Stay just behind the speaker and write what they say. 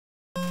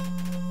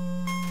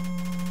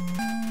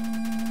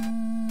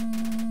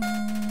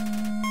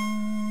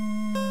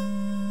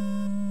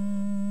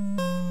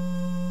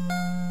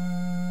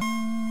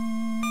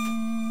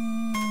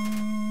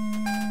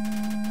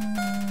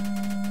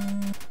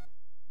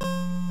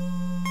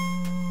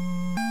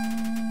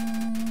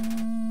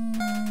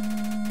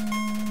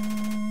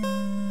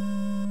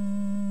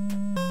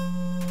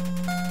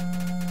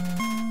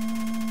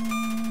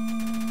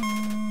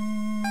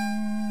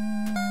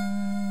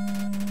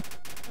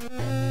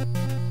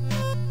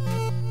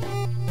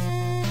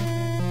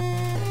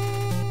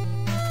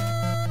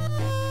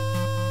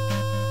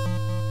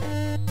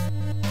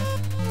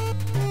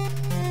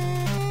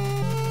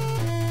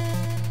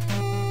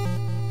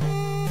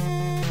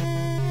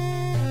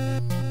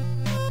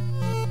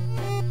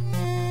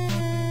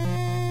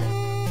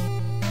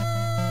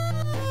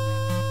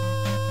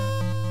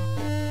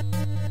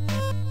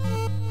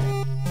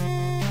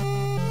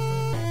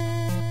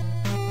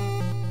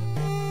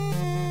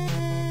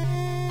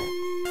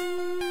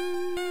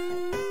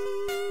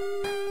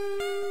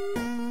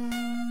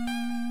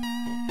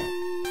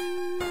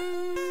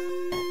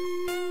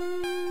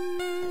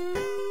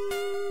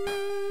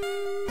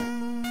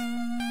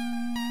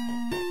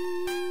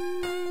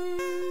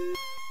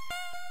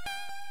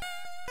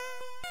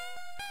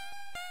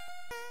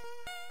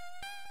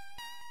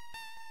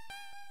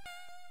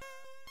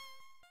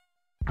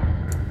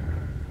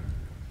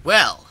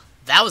Well,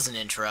 that was an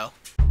intro.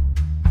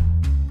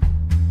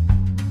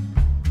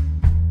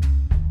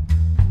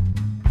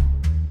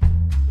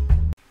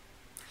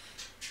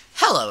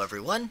 Hello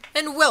everyone,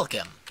 and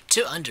welcome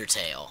to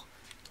Undertale.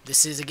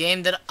 This is a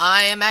game that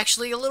I am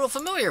actually a little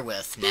familiar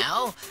with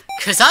now,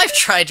 because I've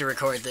tried to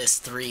record this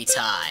 3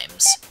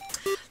 times.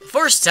 The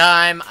first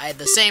time, I had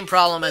the same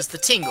problem as the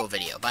Tingle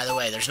video. By the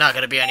way, there's not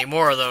going to be any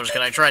more of those,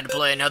 because I tried to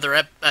play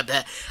another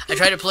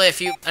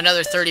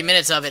another 30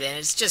 minutes of it, and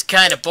it's just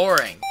kind of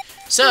boring.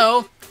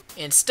 So,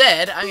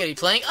 instead, I'm going to be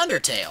playing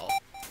Undertale.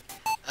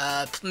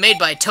 Made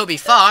by Toby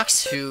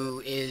Fox,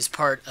 who is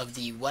part of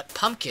the What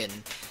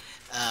Pumpkin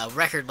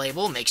record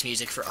label, makes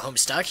music for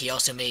Homestuck. He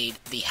also made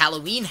the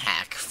Halloween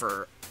hack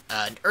for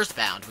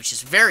Earthbound, which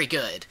is very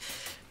good.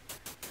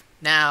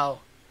 Now,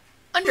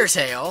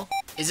 Undertale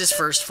is his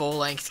first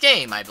full-length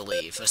game, I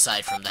believe,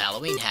 aside from the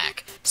Halloween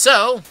hack.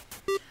 So,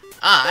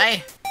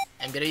 I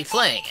am going to be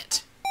playing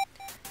it.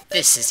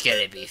 This is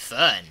going to be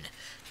fun.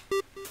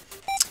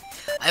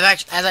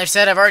 As I've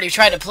said, I've already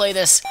tried to play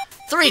this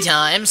 3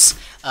 times.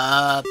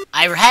 I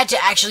had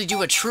to actually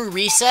do a true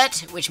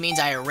reset, which means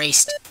I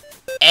erased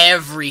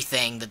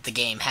everything that the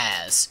game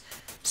has.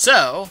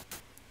 So,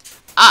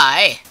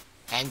 I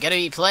am going to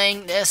be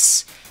playing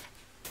this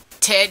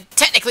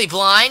technically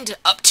blind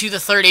up to the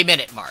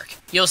 30-minute mark.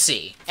 You'll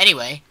see.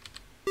 Anyway,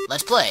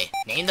 let's play.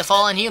 Name the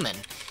fallen human.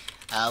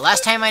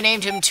 Last time I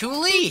named him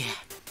Tuley.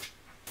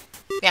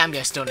 Yeah, I'm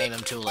going to still name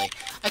him Tuley.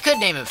 I could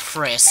name him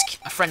Frisk.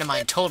 A friend of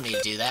mine told me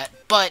to do that,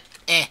 but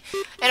And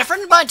a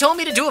friend of mine told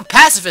me to do a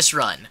pacifist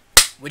run,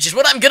 which is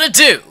what I'm going to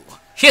do.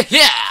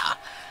 Yeah!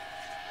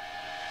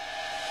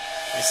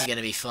 This is going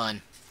to be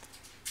fun.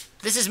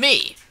 This is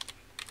me.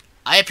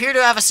 I appear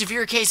to have a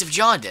severe case of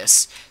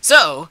jaundice,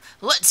 so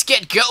let's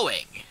get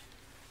going.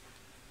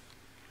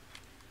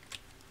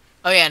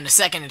 Oh yeah, and the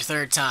second and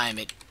third time,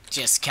 it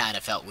just kind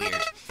of felt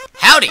weird.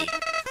 Howdy!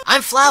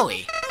 I'm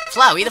Flowey.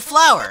 Flowey the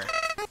Flower.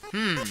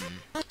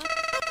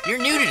 You're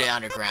new to the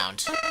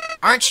underground,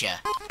 aren't ya?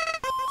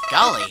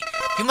 Golly,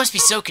 you must be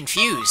so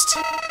confused.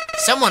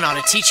 Someone ought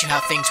to teach you how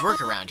things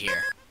work around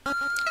here.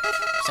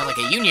 Sound like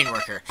a union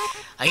worker.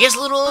 I guess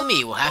little old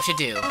me will have to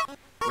do.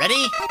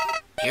 Ready?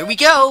 Here we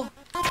go!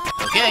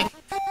 Okay,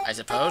 I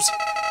suppose.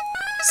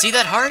 See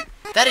that heart?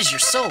 That is your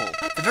soul,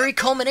 the very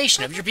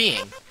culmination of your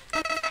being.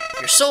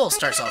 Your soul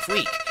starts off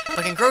weak,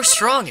 but can grow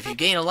strong if you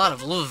gain a lot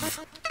of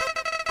love.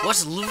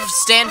 What's love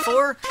stand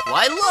for?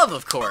 Why, love,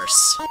 of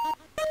course.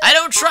 I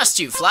don't trust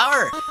you,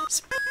 Flower!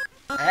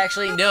 I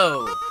actually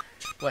know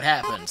what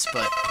happens,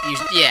 but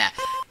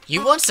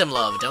you want some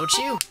love, don't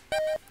you?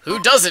 Who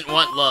doesn't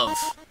want love?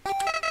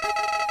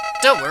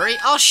 Don't worry,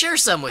 I'll share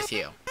some with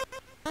you.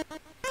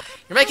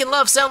 You're making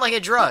love sound like a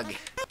drug.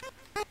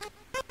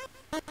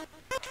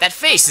 That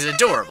face is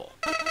adorable.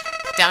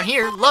 Down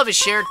here, love is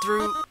shared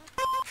through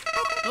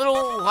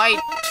little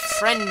white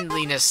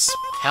friendliness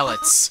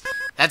pellets.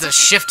 That's a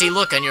shifty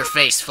look on your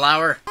face,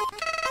 Flower.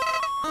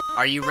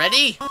 Are you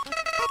ready?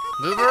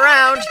 Move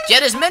around,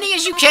 get as many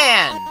as you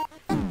can.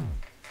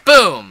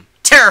 Boom!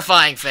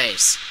 Terrifying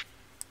face.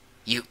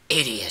 You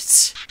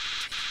idiots.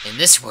 In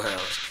this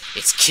world,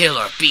 it's kill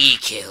or be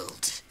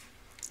killed.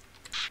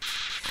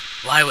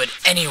 Why would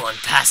anyone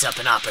pass up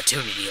an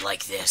opportunity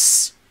like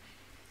this?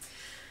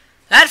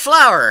 That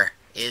flower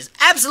is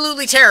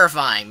absolutely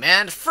terrifying,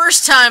 man.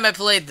 First time I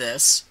played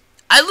this,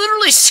 I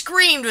literally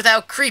screamed with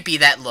how creepy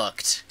that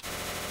looked.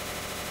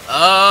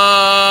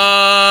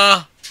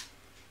 Die.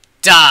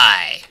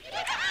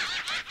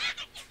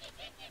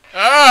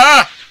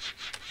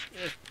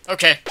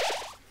 Okay.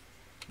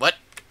 What?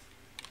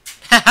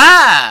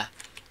 Haha!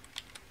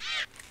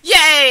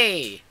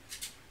 Yay!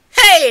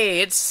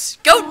 Hey, it's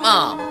Goat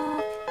Mom!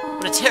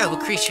 What a terrible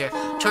creature,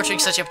 torturing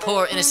such a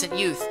poor, innocent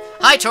youth.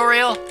 Hi,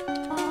 Toriel!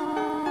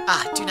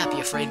 Ah, do not be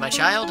afraid, my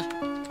child.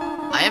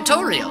 I am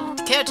Toriel,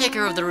 the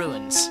caretaker of the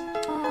ruins.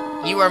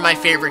 You are my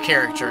favorite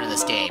character in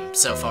this game,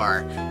 so far.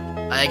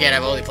 Again,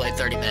 I've only played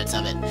 30 minutes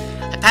of it.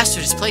 I pass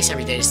through this place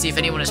every day to see if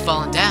anyone has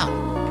fallen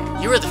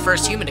down. You are the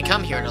first human to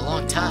come here in a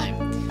long time.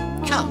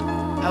 Come,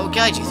 I will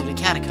guide you through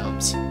the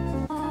catacombs.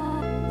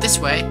 This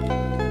way.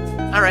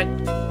 Alright.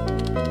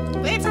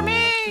 Wait for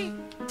me!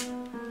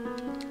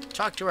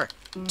 Talk to her.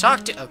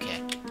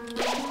 Okay.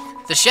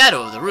 The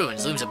shadow of the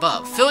ruins looms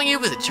above, filling you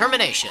with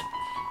determination.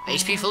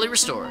 HP fully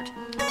restored.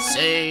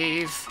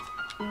 Save.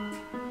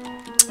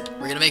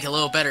 We're gonna make a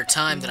little better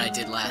time than I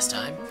did last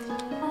time.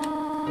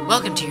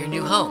 Welcome to your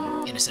new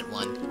home, innocent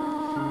one.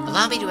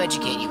 Allow me to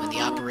educate you in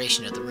the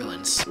operation of the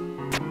ruins.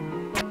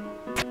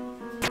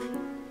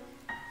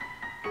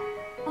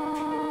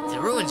 The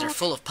ruins are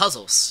full of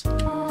puzzles.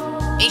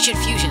 Ancient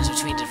fusions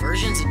between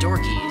diversions and door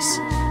keys.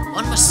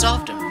 One must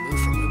solve them and move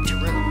from room to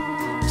room.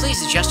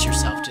 Please adjust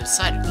yourself to the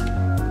side of them.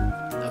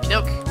 Okie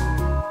doke.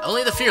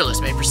 Only the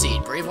fearless may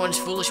proceed. Brave ones,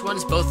 foolish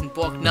ones, both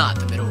walk not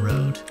the middle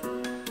road.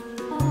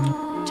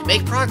 To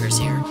make progress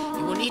here,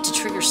 you will need to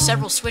trigger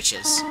several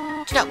switches.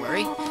 Do not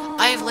worry,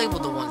 I have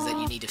labeled the ones that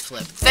you need to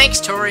flip. Thanks,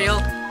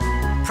 Toriel!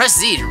 Press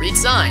Z to read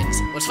signs.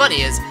 What's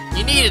funny is,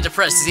 you needed to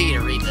press Z to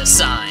read this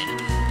sign.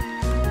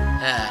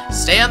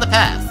 Stay on the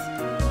path.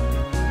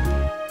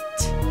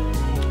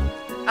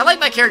 I like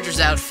my character's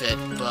outfit,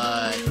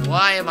 but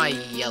why am I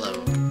yellow?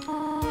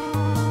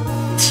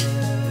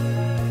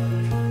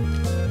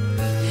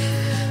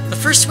 The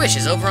first switch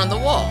is over on the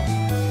wall.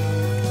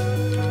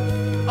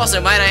 Also,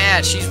 might I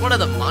add, she's one of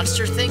the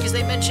monster things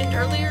they mentioned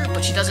earlier,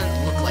 but she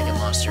doesn't look like a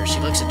monster. She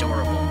looks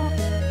adorable.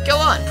 Go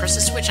on, press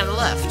the switch on the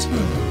left.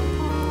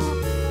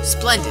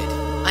 Splendid.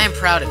 I am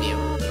proud of you,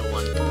 little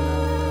one.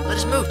 Let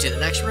us move to the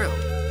next room.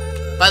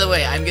 By the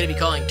way, I'm going to be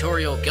calling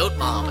Toriel Goat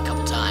Mom a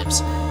couple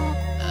times.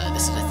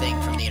 This is a thing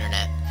from the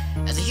internet.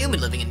 As a human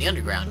living in the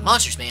underground,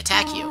 monsters may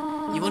attack you.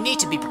 You will need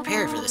to be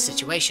prepared for this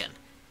situation.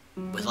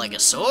 With like a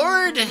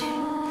sword?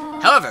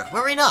 However,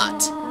 worry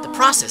not. The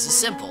process is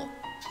simple.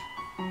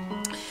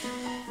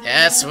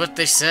 That's what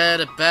they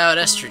said about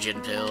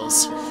estrogen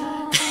pills.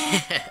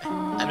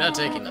 I'm not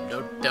taking them.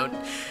 Don't.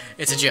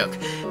 It's a joke.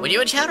 When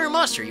you encounter a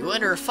monster, you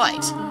enter a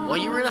fight. While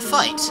you are in a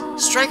fight,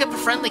 strike up a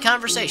friendly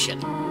conversation.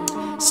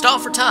 Stall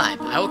for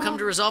time. I will come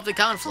to resolve the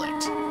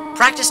conflict.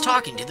 Practice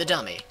talking to the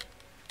dummy.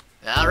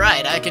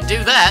 Alright, I can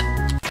do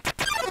that.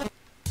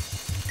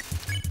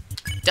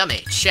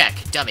 Dummy, check.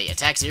 Dummy,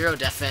 attack 0,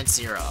 defense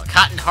 0. A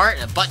cotton heart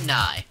and a button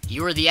eye.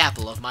 You are the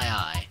apple of my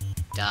eye.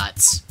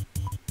 Dots.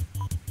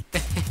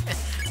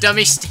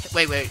 Dummy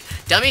wait.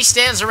 Dummy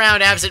stands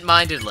around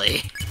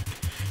absent-mindedly.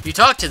 You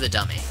talk to the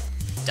dummy.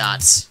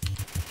 Dots.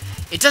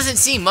 It doesn't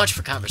seem much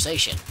for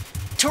conversation.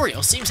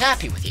 Toriel seems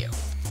happy with you.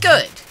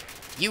 Good.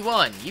 You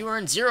won. You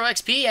earned 0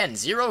 XP and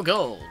 0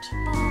 gold.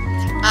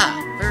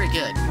 Ah, very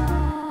good.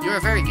 You are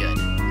very good.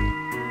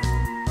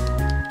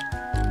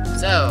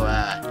 So,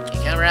 you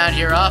come around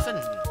here often?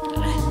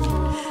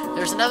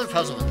 There's another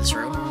puzzle in this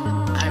room.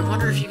 I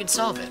wonder if you can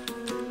solve it.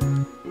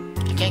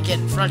 I can't get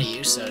in front of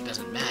you, so it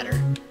doesn't matter.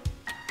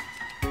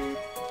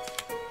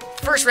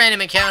 First random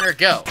encounter,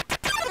 go.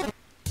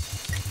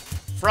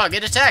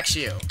 Frogget attacks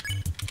you.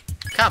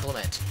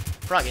 Compliment.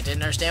 Frogget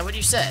didn't understand what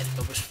you said,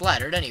 but was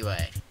flattered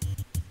anyway.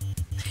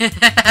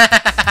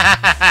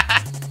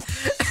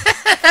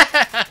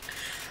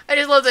 I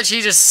just love that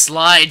she just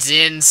slides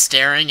in,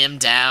 staring him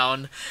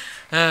down.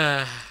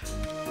 This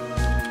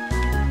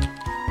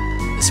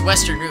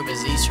western room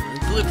is the eastern room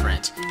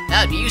blueprint.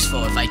 That would be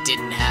useful if I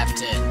didn't have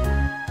to...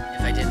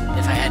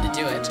 If I had to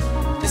do it.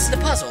 This is the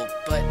puzzle,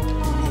 but...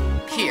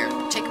 Here,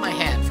 take my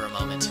hand for a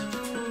moment.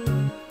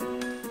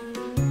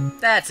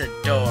 That's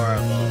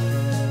adorable.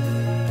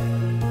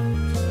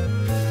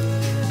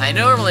 I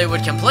normally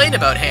would complain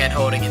about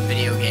hand-holding in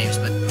video games,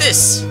 but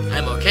this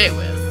I'm okay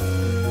with.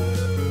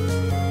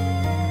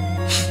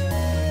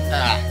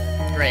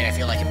 Great, I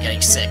feel like I'm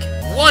getting sick.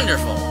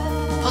 Wonderful!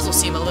 Puzzles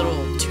seem a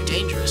little too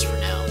dangerous for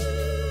now.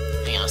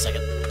 Hang on a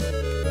second.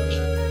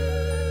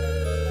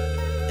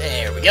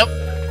 There we go.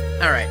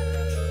 Alright.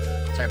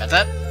 Sorry about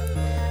that.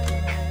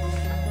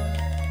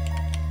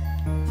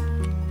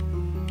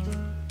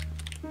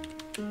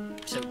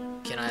 So,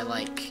 can I,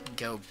 like,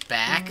 go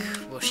back?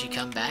 Will she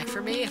come back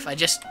for me if I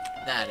just...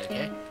 That,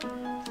 okay.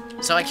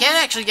 So I can't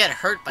actually get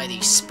hurt by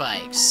these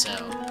spikes, so...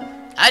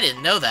 I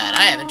didn't know that.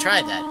 I haven't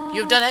tried that.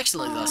 You have done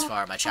excellently thus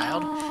far, my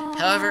child.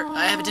 However,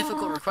 I have a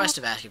difficult request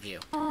to ask of you.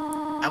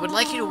 I would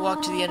like you to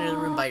walk to the end of the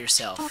room by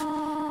yourself.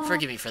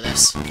 Forgive me for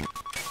this.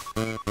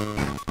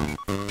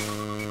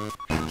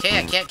 Okay,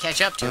 I can't catch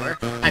up to her.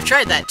 I've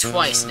tried that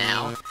twice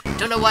now.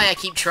 Don't know why I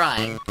keep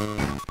trying.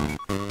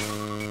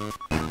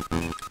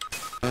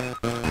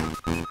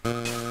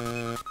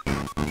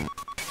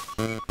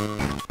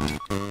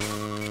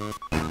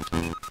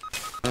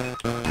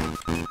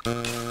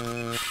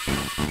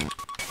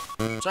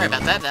 Sorry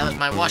about that, that was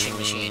my washing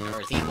machine,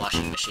 or the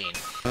washing machine.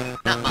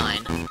 Not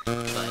mine,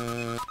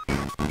 but...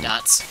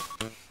 Dots.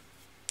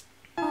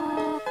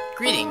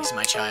 Greetings,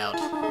 my child.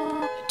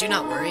 Do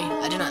not worry,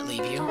 I did not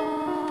leave you.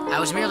 I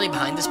was merely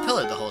behind this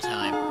pillar the whole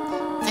time.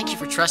 Thank you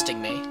for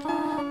trusting me.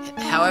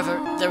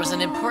 However, there was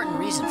an important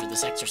reason for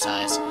this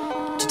exercise,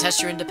 to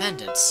test your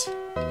independence.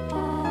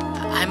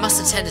 I must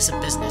attend to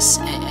some business,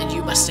 and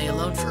you must stay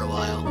alone for a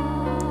while.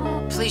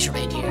 Please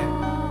remain here.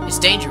 It's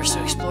dangerous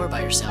to explore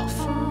by yourself.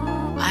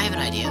 I have an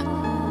idea.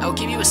 I will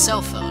give you a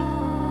cell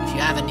phone. If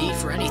you have a need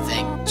for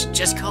anything,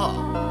 just call.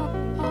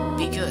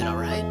 Be good,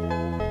 alright?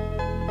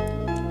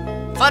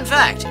 Fun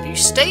fact, if you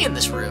stay in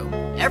this room,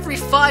 every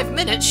 5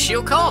 minutes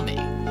she'll call me.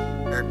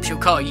 Or she'll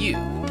call you.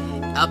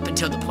 Up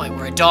until the point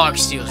where a dog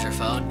steals your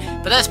phone,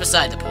 but that's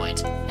beside the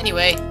point.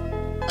 Anyway,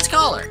 let's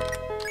call her.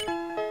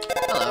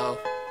 Hello.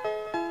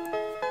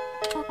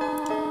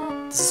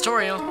 This is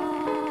Toriel.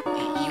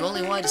 You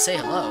only wanted to say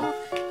hello.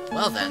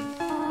 Well then.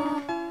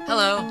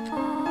 Hello.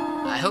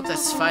 I hope that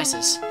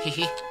suffices.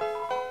 Hehe.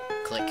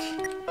 Click.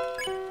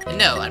 And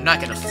no, I'm not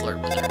gonna flirt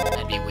with her.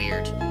 That'd be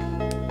weird.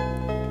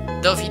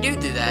 Though if you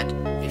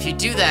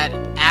do that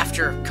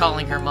after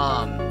calling her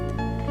mom,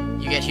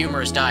 you get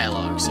humorous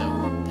dialogue, so...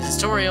 This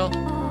is Toriel.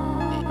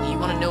 You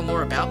want to know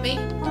more about me?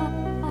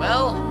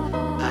 Well,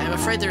 I'm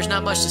afraid there's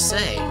not much to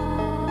say.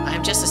 I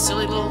am just a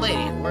silly little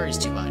lady who worries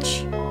too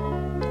much.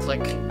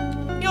 Click.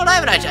 You know what, I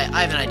have an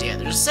idea.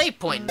 There's a save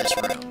point in this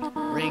room.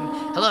 Ring.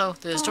 Hello,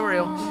 this is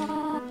Toriel.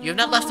 You have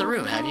not left the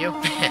room, have you?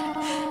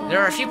 There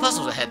are a few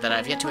puzzles ahead that I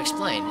have yet to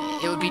explain.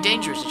 It would be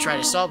dangerous to try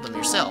to solve them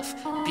yourself.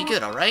 Be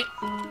good, alright?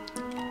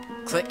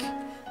 Click.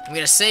 I'm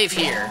gonna save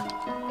here.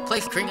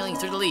 Play crinkling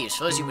through the leaves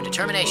fills you with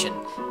determination.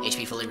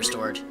 HP fully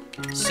restored.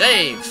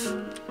 Save!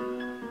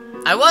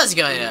 I was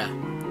gonna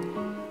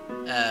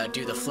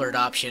do the flirt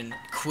option,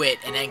 quit,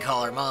 and then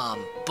call her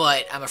mom,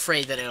 but I'm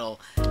afraid that it'll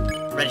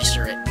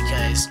register it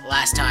because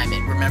last time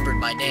it remembered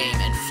my name,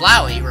 and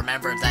Flowey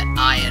remembered that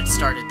I had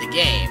started the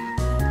game,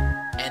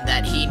 and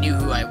that he knew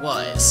who I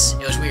was.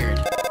 It was weird.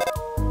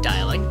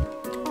 Dialing.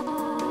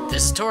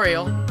 This is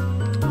Toriel.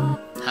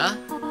 Huh?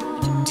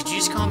 Did you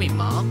just call me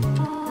Mom?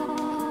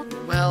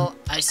 Well,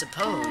 I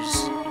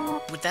suppose.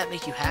 Would that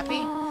make you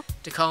happy?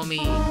 To call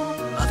me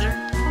Mother?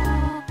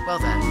 Well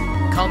then,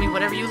 call me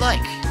whatever you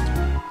like.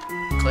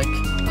 Click.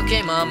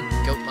 Okay, Mom.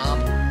 Goat Mom.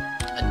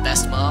 And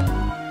Best Mom.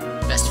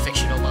 Best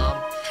fictional mom.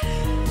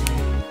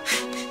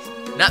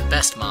 Not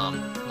Best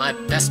Mom. My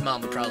best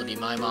mom would probably be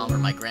my mom or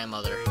my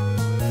grandmother.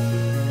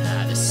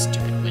 Ah, this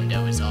stupid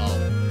window is all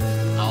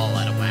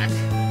out of whack.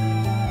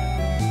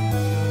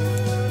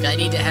 I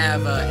need to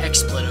have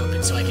XSplit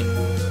open so I can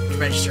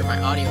register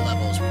my audio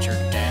levels, which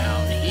are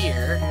down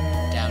here,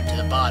 down to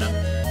the bottom.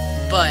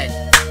 But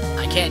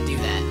I can't do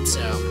that,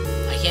 so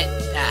I can't.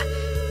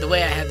 The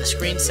way I have the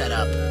screen set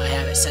up, I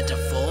have it set to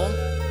full.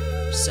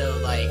 So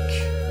like,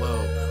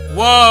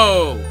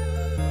 whoa,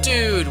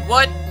 dude,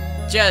 what?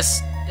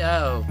 Just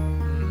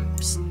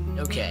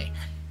okay.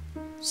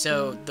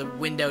 So the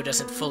window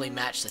doesn't fully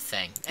match the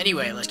thing.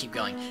 Anyway, let's keep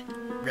going.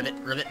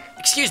 Ribbit.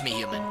 Excuse me,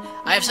 human.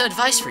 I have some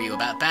advice for you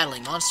about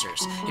battling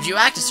monsters. If you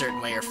act a certain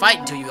way or fight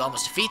until you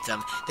almost defeat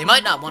them, they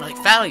might not want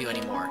to battle you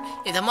anymore.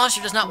 If the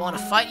monster does not want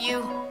to fight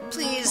you,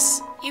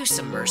 please use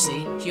some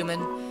mercy, human.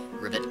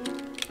 Ribbit.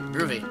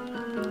 Groovy.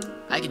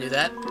 I can do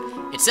that.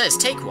 It says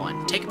take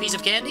one. Take a piece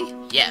of candy?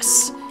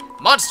 Yes.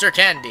 Monster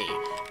candy!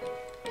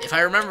 If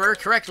I remember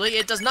correctly,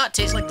 it does not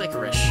taste like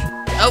licorice.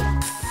 Oh!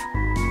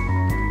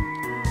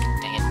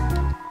 Dang it.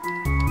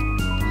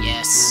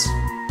 Yes.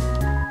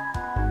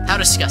 How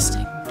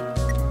disgusting.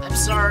 I'm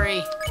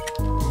sorry.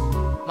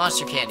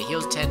 Monster candy.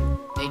 Heals 10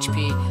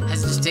 HP.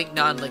 Has a distinct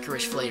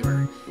non-licorice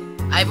flavor.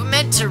 I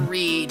meant to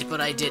read,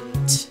 but I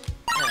didn't.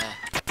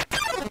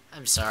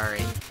 I'm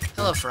sorry.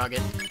 Hello,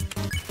 Frogget.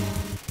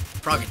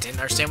 Frogget didn't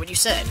understand what you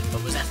said,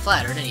 but was that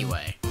flattered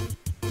anyway?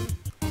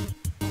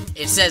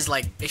 It says,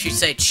 like, if you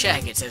say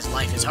check, it says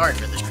life is hard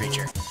for this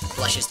creature.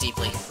 Blushes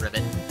deeply.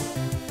 Ribbit.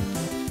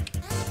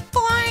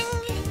 Boing!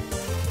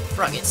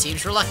 Frogget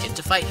seems reluctant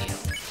to fight you.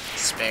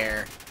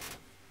 Spare.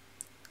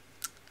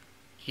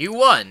 You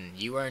won!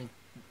 You earned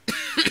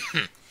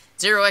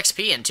 0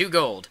 XP and 2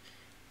 gold.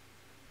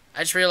 I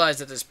just realized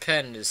that this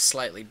pen is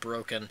slightly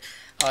broken.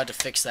 I'll have to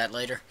fix that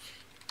later.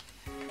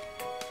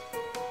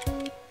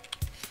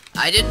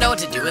 I didn't know what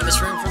to do in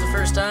this room for the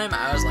first time.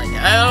 I was like,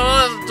 I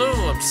don't know what to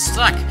do, I'm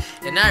stuck.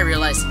 And now I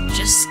realized,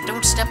 just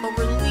don't step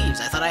over the leaves.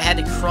 I thought I had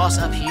to cross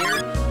up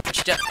here. But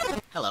you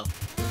don't. Hello.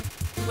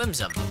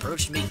 Whimsum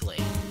approached meekly.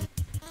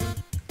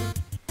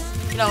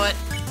 You know what?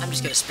 I'm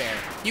just gonna spare.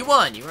 You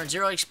won! You earned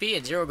 0 XP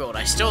and 0 gold.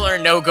 I still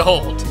earned no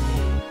gold.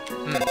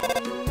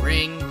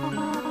 Ring.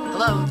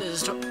 Hello,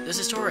 this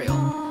is Toriel.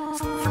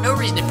 For no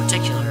reason in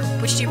particular,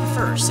 which do you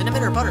prefer,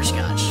 cinnamon or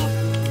butterscotch?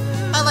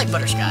 I like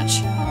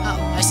butterscotch.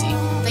 Oh, I see.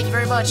 Thank you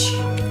very much.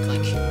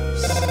 Click.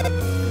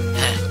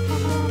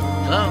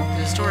 Hello,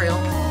 this is Toriel.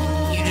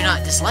 You do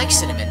not dislike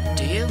cinnamon,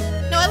 do you?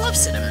 No, I love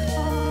cinnamon.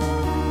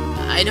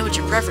 I know what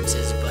your preference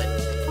is, but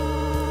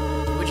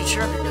would you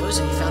turn up your nose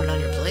if you found it on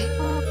your plate?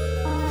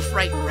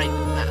 Right.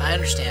 I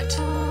understand.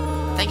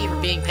 Thank you for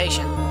being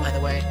patient, by the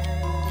way.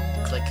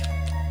 Click.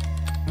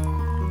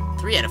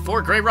 3 out of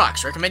 4 gray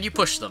rocks. Recommend you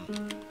push them.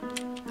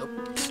 Nope.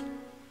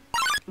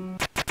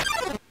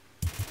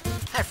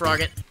 Hi,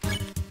 Frogget.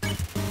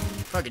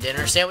 Frogget didn't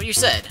understand what you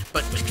said,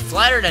 but was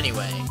flattered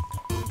anyway.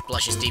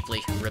 Blushes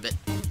deeply. Ribbit.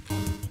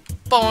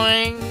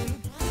 Boing!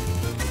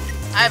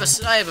 I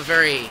have a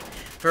very,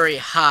 very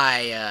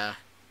high,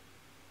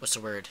 what's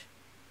the word?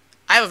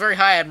 I have a very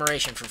high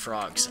admiration for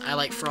frogs. I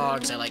like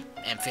frogs, I like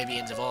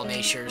amphibians of all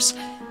natures.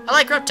 I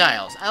like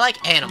reptiles, I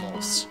like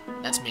animals.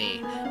 That's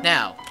me.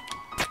 Now,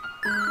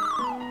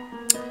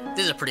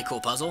 this is a pretty cool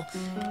puzzle.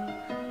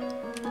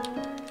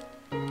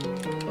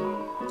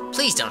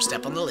 Please don't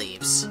step on the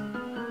leaves.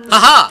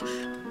 Haha!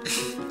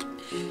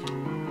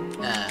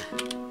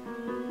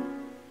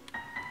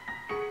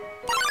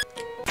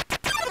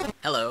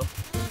 Hello.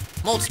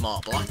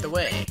 Moldsmall blocked the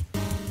way.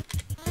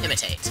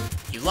 Imitate.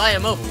 You lie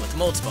immobile with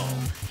Moldsmall.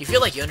 You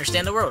feel like you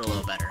understand the world a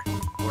little better.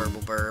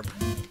 Warble burb.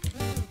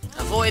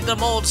 Avoid the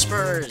mold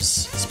spurs.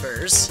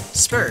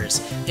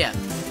 Spurs. Yeah.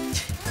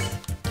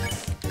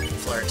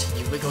 Flirt.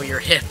 You wiggle your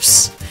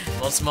hips.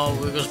 Moldsmall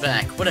wiggles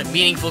back. What a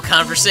meaningful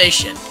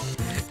conversation.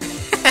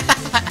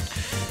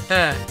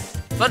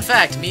 Fun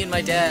fact, me and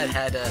my dad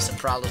had some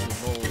problems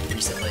with mold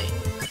recently.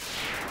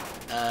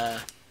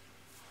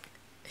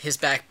 His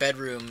back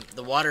bedroom,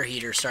 the water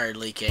heater started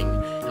leaking,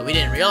 and we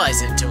didn't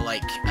realize it until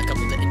like a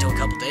couple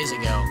days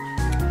ago.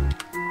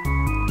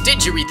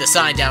 Did you read the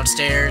sign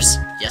downstairs?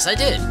 Yes, I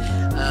did.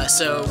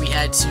 So he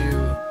had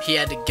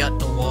to gut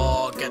the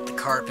wall, gut the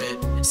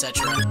carpet,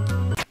 etc.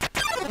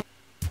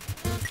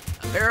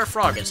 A pair of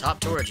froggers hop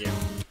towards you.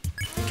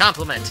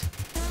 Compliment.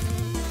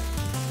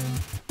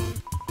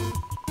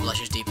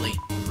 Blushes deeply.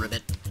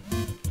 Ribbit.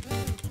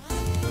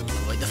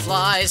 Avoid the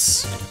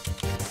flies.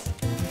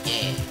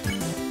 Yeah.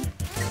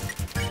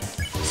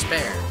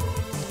 Spare.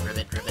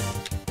 Ribbit, ribbit.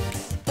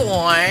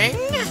 Boing!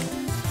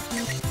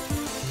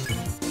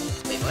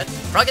 Wait, what?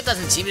 Frogget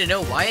doesn't seem to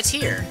know why it's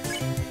here.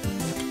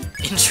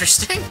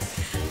 Interesting.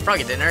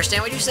 Frogget didn't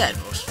understand what you said,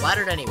 but was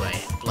flattered anyway.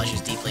 Blushes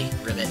deeply.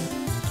 Ribbit.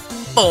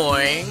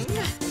 Boing!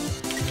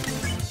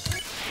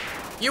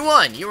 You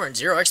won! You earned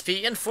 0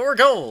 XP and 4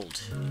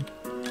 gold!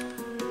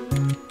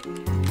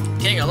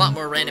 Getting a lot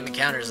more random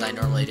encounters than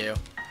I normally do.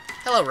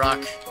 Hello,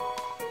 Rock.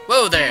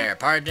 Whoa there,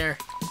 partner.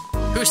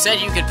 Who said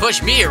you could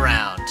push me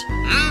around?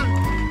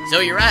 Hmm? So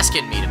you're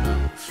asking me to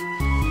move.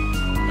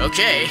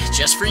 Okay,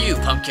 just for you,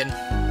 Pumpkin.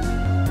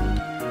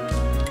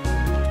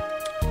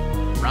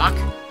 Rock?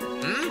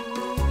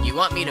 Hmm? You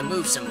want me to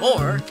move some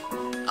more?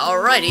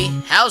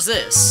 Alrighty, how's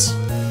this?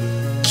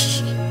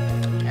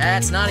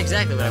 That's not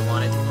exactly what I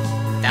wanted.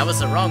 That was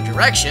the wrong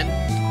direction.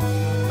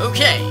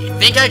 Okay,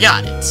 think I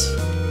got it.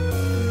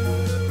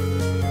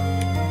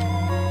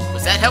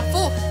 Was that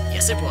helpful?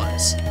 Yes, it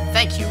was.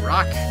 Thank you,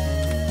 Rock.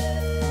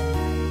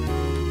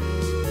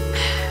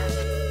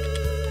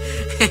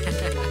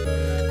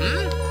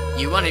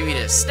 You wanted me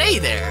to stay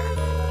there.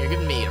 You're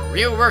giving me a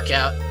real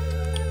workout.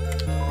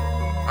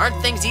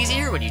 Aren't things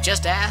easier when you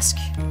just ask?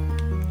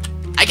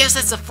 I guess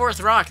that's the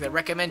 4th rock that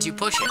recommends you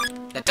push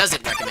it. That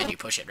doesn't recommend you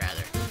push it,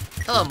 rather.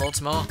 Hello,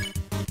 Moldsmal.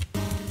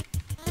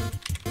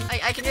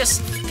 I can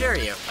just spare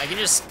you. I can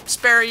just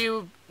spare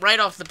you right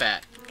off the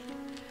bat.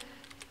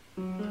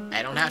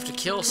 I don't have to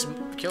kill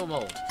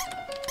Mold.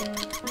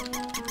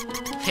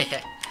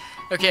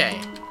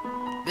 Okay.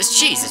 This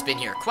cheese has been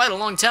here quite a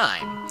long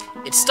time.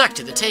 It's stuck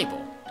to the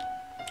table.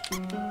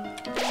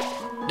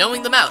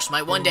 Knowing the mouse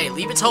might one day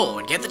leave its hole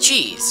and get the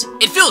cheese,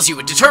 it fills you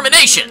with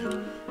determination!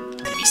 I'm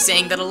gonna be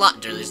saying that a lot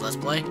during this Let's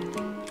Play.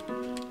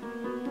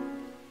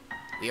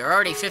 We are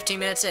already 15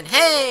 minutes in.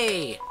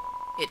 Hey!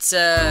 It's,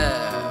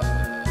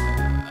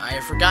 I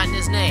have forgotten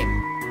his name.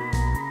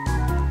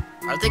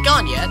 Aren't they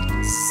gone yet?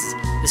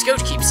 This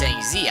coach keeps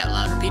saying Z out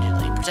loud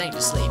repeatedly, pretending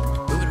to sleep.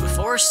 Move it with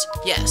force?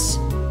 Yes.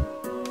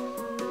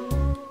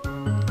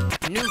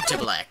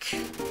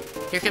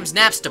 Noobtablek. Here comes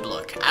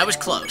Napstablook. I was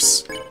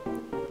close.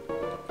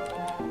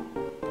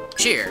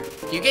 Cheer.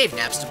 You gave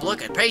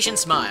Napstablook a patient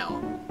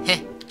smile.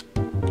 Heh.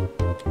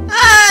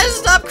 Ah!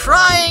 Stop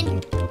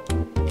crying!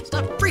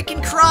 Stop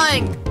freaking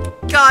crying!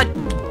 God!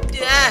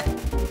 Yeah!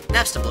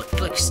 Napstablook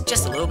looks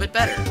just a little bit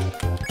better.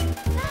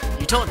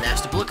 You told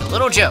Napstablook a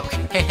little joke.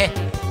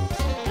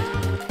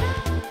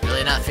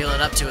 Really not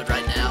feeling up to it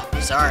right now.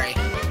 Sorry.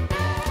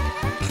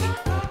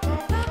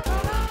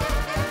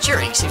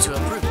 Cheering seems to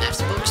improve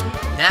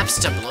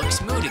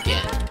Napstablook's mood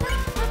again.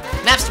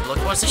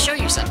 Napstablook wants to show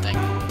you something.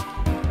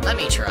 Let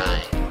me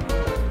try.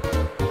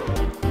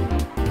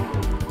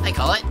 I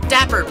call it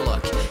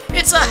Dapperblook.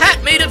 It's a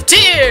hat made of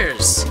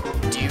tears!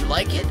 Do you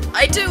like it?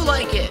 I do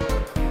like it!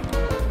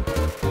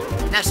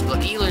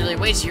 Napstablook eagerly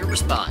waits your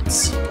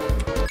response.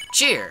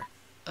 Cheer!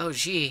 Oh,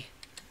 gee.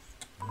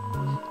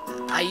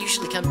 I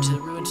usually come to the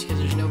ruins because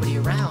there's nobody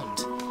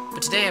around.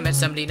 But today I met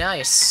somebody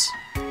nice.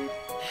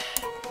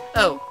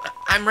 Oh,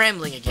 I'm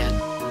rambling again.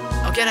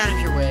 I'll get out of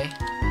your way.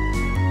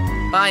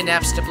 Bye,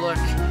 Napstablook.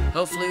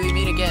 Hopefully we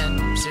meet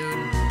again soon.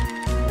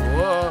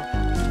 Whoa.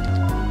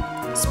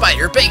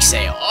 Spider bake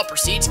sale. All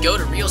proceeds go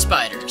to real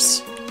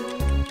spiders.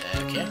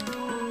 Okay.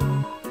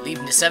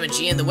 Leaving the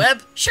 7G in the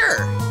web?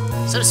 Sure.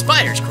 Some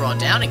spiders crawled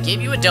down and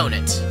gave you a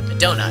donut. A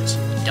donut.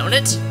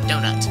 Donut?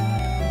 Donut.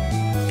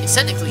 It's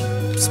technically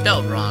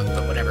spelled wrong,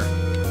 but whatever.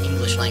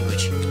 English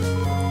language.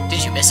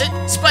 Did you miss it?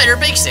 Spider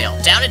bake sale.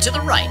 Down and to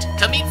the right.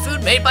 Come eat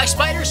food made by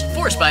spiders,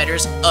 for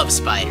spiders, of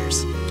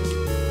spiders.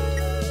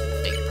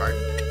 Beg your pardon?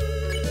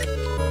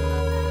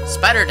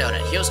 Spider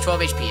donut. Heals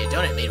 12 HP. A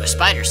donut made with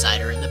spider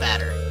cider in the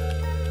batter.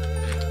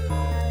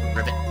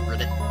 Ribbit,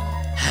 ribbit.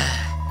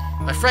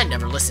 My friend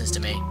never listens to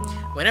me.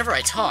 Whenever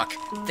I talk,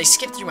 they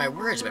skip through my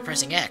words by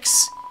pressing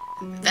X.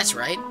 That's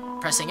right,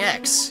 pressing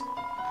X.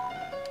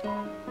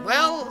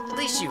 Well, at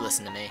least you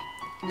listen to me.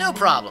 No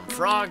problem,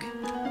 Frog.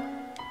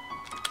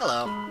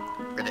 Hello.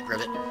 Ribbit,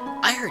 ribbit.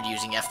 I heard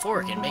using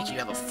F4 can make you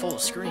have a full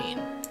screen.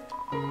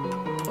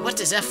 But what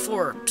does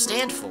F4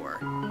 stand for?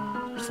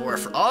 For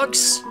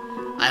frogs?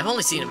 I've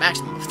only seen a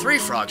maximum of 3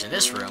 frogs in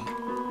this room.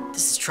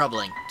 This is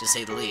troubling, to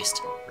say the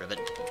least. Ribbit.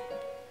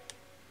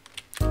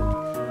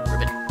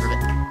 Ribbit, ribbit.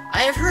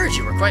 I have heard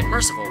you were quite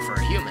merciful for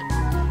a human.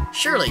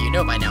 Surely you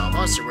know by now a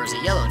monster wears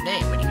a yellow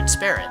name when you can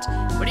spare it.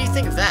 What do you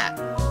think of that?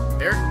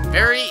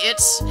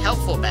 It's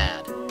helpful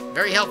bad.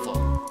 Very helpful.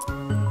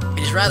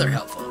 It is rather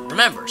helpful.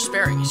 Remember,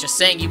 sparing is just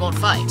saying you won't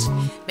fight.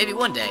 Maybe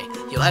one day,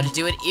 you'll have to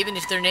do it even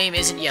if their name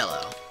isn't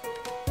yellow.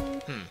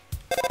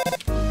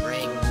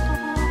 Ring.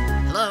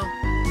 Hello?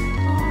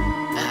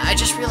 I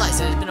just realized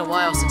that it's been a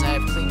while since I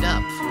have cleaned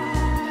up.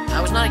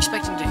 I was not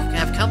expecting to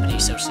have company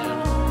so soon.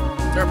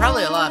 There are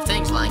probably a lot of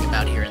things lying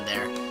about here and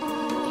there.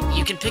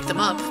 You can pick them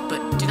up,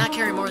 but do not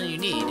carry more than you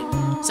need.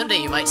 Someday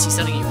you might see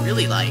something you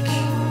really like.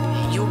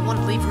 You'll want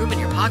to leave room in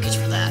your pockets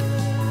for that.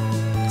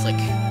 Click.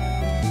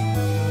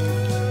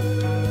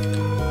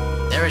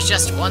 There is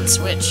just one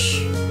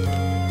switch.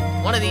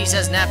 One of these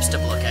has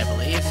Napstablook, I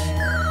believe.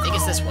 I think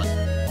it's this one.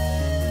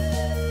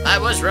 I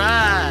was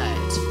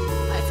right!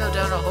 I fell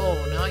down a hole,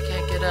 now I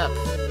can't get up.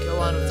 Go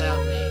on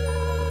without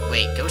me.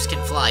 Wait, ghosts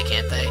can fly,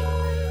 can't they?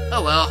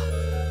 Oh well.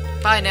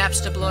 Bye,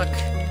 Napstablook.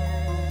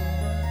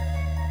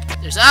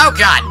 There's— oh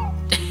god!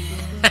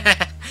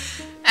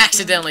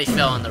 Accidentally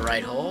fell in the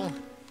right hole.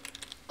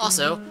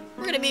 Also,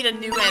 we're gonna meet a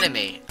new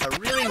enemy. A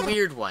really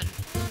weird one.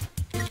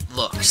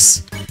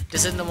 Looks.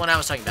 This isn't the one I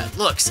was talking about.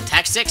 Looks.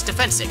 Attack 6,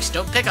 defense 6.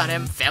 Don't pick on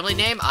him. Family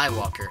name,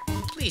 Eyewalker.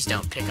 Please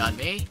don't pick on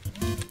me.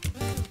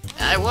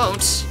 I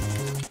won't.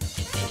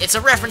 It's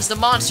a reference to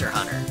Monster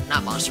Hunter.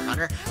 Not Monster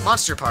Hunter.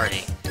 Monster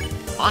Party.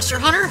 Monster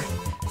Hunter?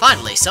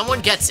 Finally,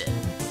 someone gets it.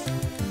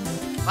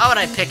 Why would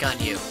I pick on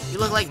you? You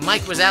look like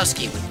Mike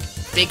Wazowski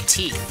with big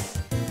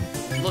teeth.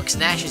 Looks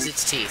gnashes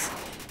its teeth.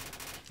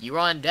 You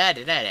on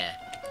da-da-da-da.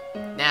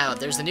 Now,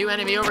 there's the new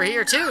enemy over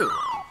here, too.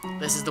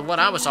 This is the one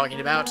I was talking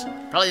about.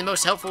 Probably the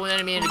most helpful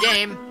enemy in the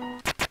game.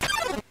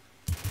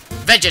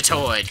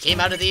 Vegetoid came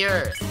out of the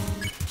earth.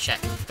 Check.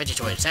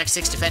 Vegetoid, attack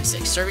 6, defense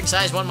 6. Serving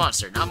size 1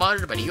 monster. Not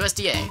monitored by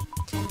USDA.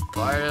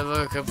 Part of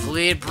a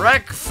complete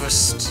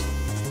breakfast.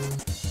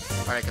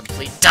 Part of a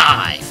complete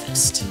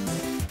die-fist.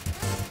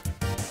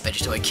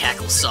 Vegetoid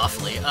cackles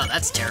softly. Oh,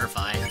 that's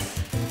terrifying.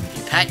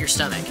 You pat your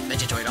stomach.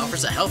 Vegetoid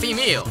offers a healthy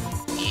meal.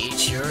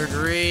 Eat your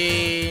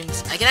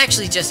greens. I can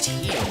actually just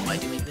heal by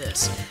doing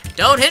this.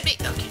 Don't hit me!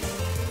 Okay.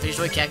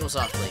 Vegetoid cackles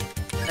softly.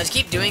 Let's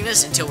keep doing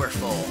this until we're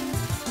full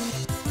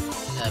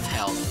of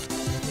health.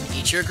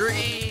 Eat your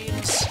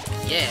greens.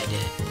 Yeah, I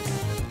did it.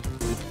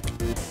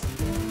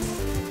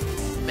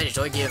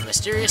 Vegetoid gives a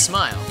mysterious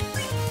smile.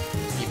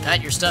 You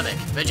pat your stomach.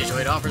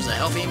 Vegetoid offers a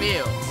healthy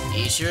meal.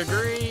 Eat your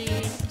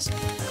greens.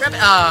 Grab it.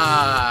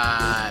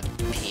 Ah,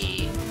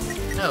 pee.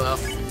 Oh well.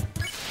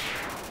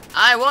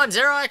 I won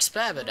 0x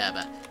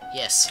Babadabba.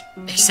 Yes,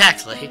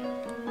 exactly.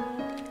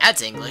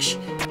 That's English.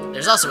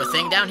 There's also a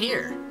thing down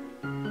here.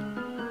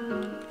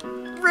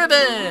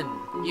 Ribbon!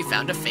 You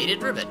found a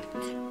faded ribbon.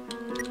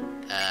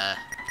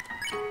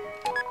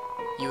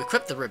 You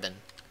equip the ribbon.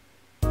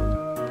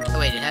 Oh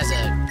wait, it has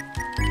a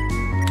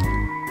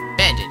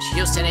bandage.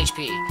 Heals 10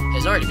 HP. It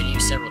has already been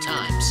used several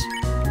times.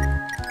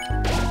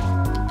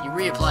 You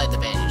reapplied the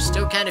bandage.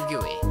 Still kind of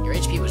gooey. Your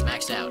HP was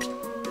maxed out.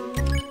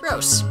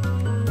 Gross.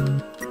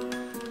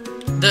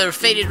 The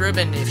faded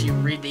ribbon, if you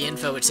read the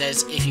info, it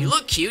says, if you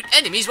look cute,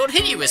 enemies won't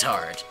hit you as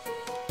hard.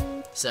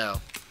 So,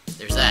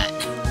 there's that.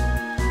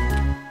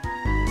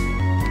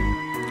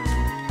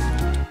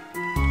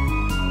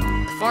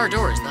 The far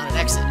door is not an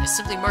exit. It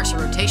simply marks a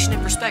rotation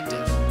in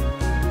perspective.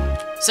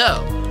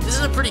 So, this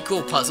is a pretty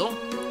cool puzzle.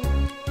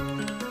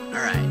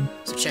 Alright,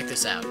 so check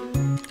this out.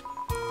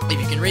 If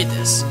you can read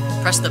this,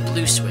 press the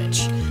blue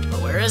switch.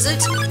 But where is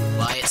it?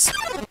 Why, it's...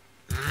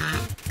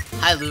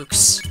 Hi,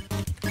 Luke's.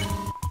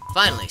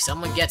 Finally,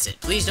 someone gets it.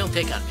 Please don't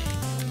pick on me.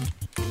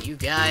 You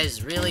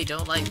guys really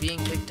don't like being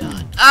picked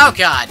on. Oh,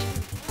 God!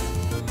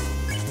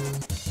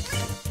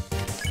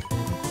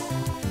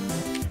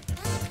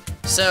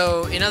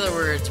 So, in other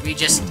words,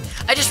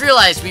 I just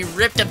realized we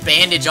ripped a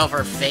bandage off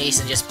our face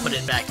and just put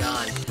it back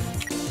on.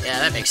 Yeah,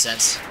 that makes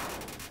sense.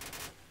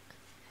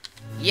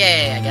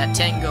 Yay, I got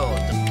 10 gold.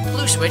 The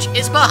blue switch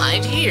is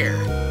behind here.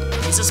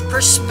 It's a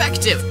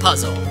perspective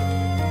puzzle.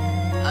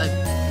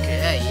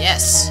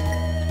 Yes.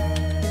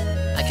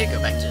 I could go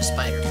back to the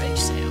spider bake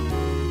sale.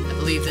 I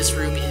believe this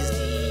room is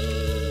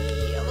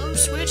the yellow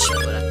switch,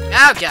 but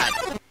oh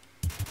god!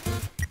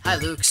 Hi,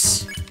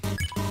 Luke's.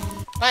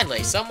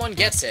 Finally, someone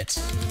gets it.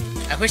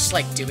 I wish,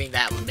 like, doing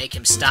that would make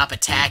him stop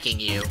attacking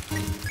you.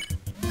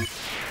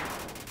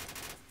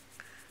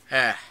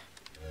 The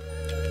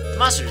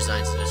monster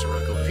designs in this are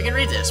real cool. If you can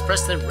read this,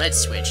 press the red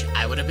switch.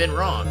 I would have been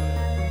wrong.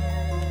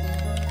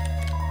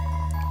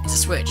 It's a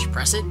switch.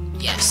 Press it?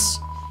 Yes.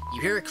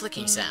 You hear a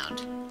clicking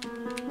sound.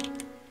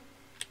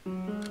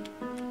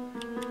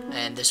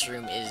 And this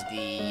room is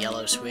the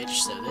yellow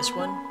switch, so this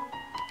one.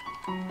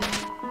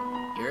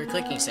 You hear a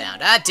clicking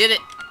sound. Ah, did it!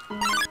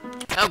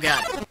 Oh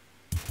god.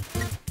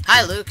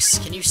 Hi, Luke's.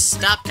 Can you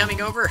stop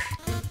coming over?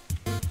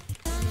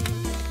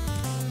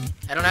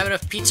 I don't have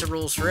enough pizza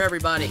rolls for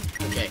everybody.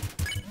 Okay.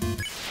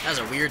 That was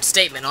a weird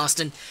statement,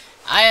 Austin.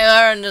 I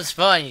learned to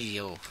spawn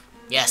you.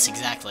 Yes,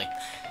 exactly.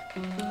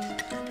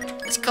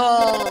 Let's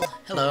call...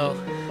 Hello.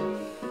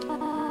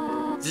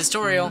 This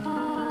tutorial.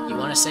 You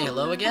want to say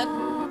hello again?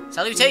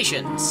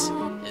 Salutations.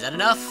 Is that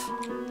enough?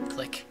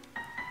 Click.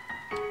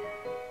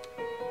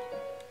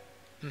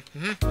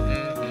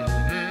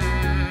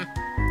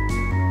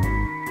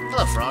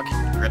 Hello, Frog.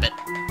 Ribbit.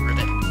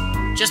 Ribbit.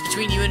 Just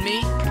between you and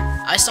me,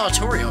 I saw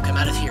Toriel come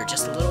out of here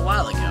just a little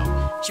while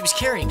ago. She was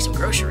carrying some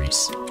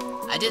groceries.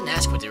 I didn't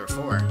ask what they were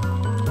for.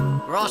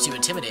 We're all too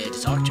intimidated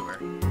to talk to her.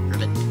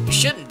 Ribbit. You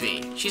shouldn't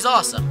be. She's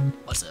awesome.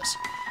 What's this?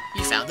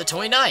 You found the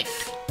toy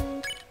knife.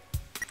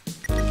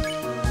 You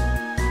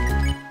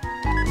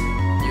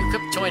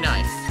equipped toy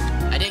knife.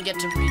 I didn't get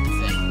to read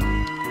the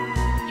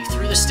thing. You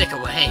threw the stick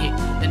away,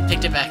 then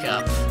picked it back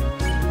up.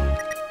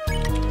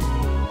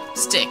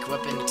 Stick,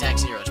 weapon, attack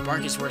 0. Its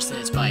bark is worse than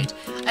its bite.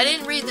 I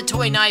didn't read the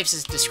toy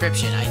knife's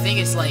description. I think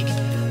it's like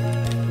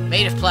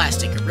made of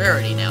plastic, a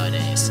rarity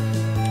nowadays.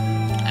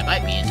 I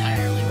might be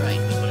entirely right,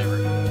 but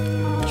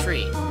whatever.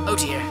 Tree. Oh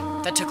dear,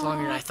 that took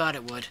longer than I thought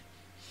it would.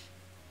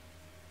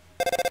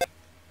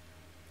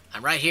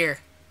 I'm right here.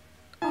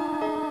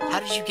 How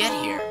did you get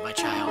here, my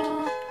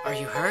child? Are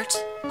you hurt?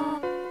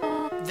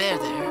 There.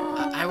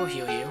 I will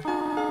heal you.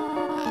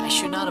 I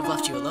should not have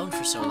left you alone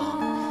for so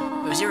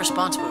long. It was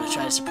irresponsible to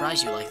try to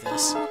surprise you like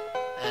this.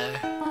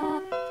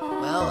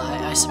 Well,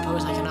 I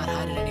suppose I cannot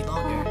hide it any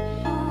longer.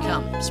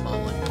 Come, small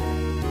one.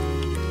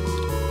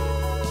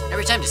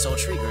 Every time this old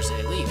tree grows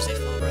any leaves, they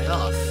fall right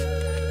off.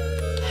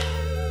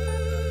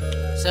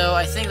 So,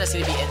 I think that's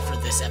going to be it for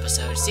this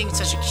episode. Seeing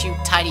such a cute,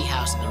 tidy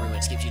house in the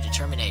ruins gives you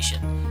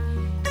determination.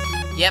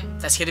 Yep,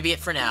 that's going to be it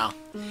for now.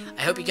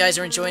 I hope you guys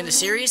are enjoying the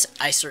series.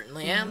 I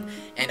certainly am.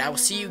 And I will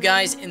see you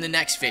guys in the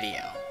next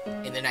video.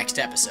 In the next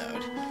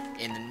episode.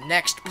 In the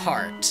next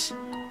part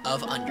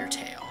of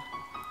Undertale.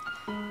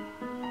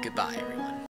 Goodbye, everyone.